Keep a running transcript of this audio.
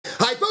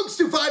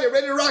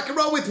ready to rock and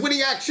roll with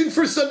winning action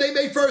for Sunday,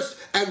 May 1st.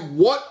 And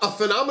what a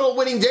phenomenal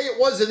winning day it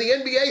was in the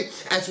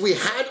NBA as we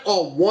had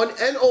our one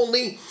and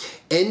only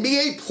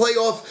NBA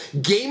playoff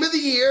game of the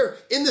year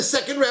in the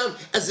second round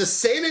as the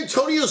San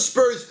Antonio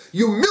Spurs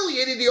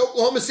humiliated the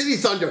Oklahoma City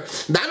Thunder.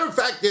 Matter of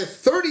fact, their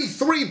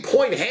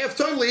 33-point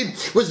halftime lead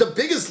was the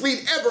biggest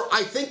lead ever,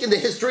 I think, in the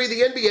history of the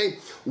NBA.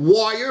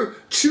 Wire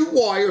to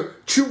wire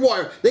to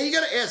wire. Now you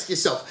got to ask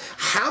yourself,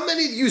 how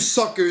many of you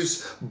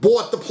suckers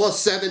bought the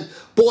 +7,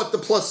 bought the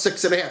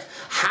 +6.5?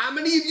 How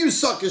many of you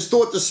suckers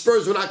thought the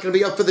Spurs were not going to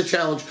be up for the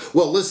challenge?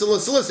 Well, listen.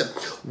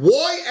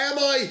 Why am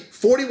I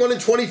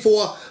 41-24,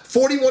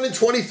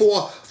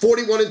 41-24,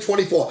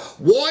 41-24?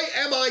 Why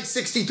am I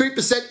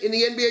 63% in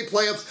the NBA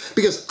playoffs?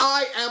 Because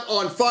I am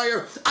on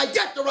fire. I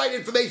get the right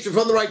information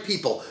from the right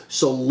people.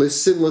 So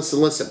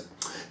listen.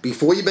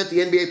 Before you bet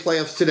the NBA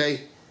playoffs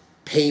today,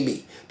 pay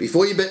me.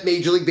 Before you bet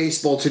Major League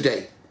Baseball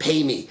today,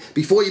 pay me.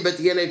 Before you bet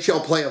the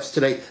NHL playoffs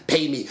today,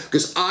 pay me.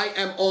 Because I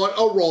am on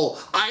a roll.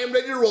 I am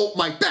ready to roll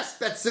my best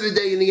bets of the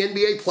day in the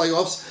NBA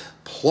playoffs.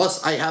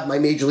 Plus, I have my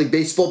Major League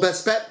Baseball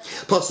best bet.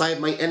 Plus, I have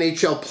my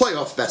NHL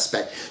playoff best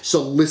bet.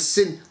 So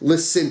listen.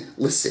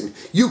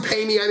 You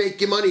pay me, I make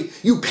you money.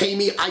 You pay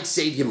me, I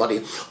save you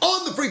money.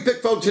 On the free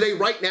pick phone today,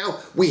 right now,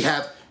 we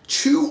have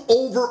 2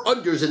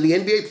 over-unders in the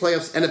NBA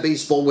playoffs and a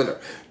baseball winner.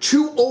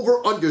 2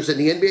 over-unders in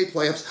the NBA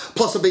playoffs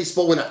plus a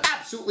baseball winner.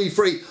 Absolutely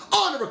free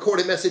on a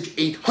recorded message.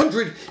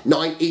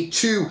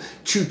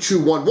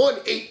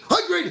 800-982-2211.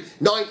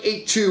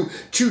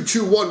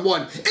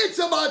 800-982-2211. It's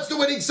a monster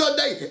winning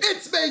Sunday.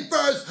 It's May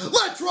 1st.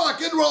 Let's rock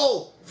and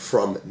roll.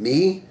 From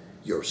me,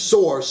 your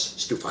source,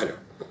 Stu Feiner.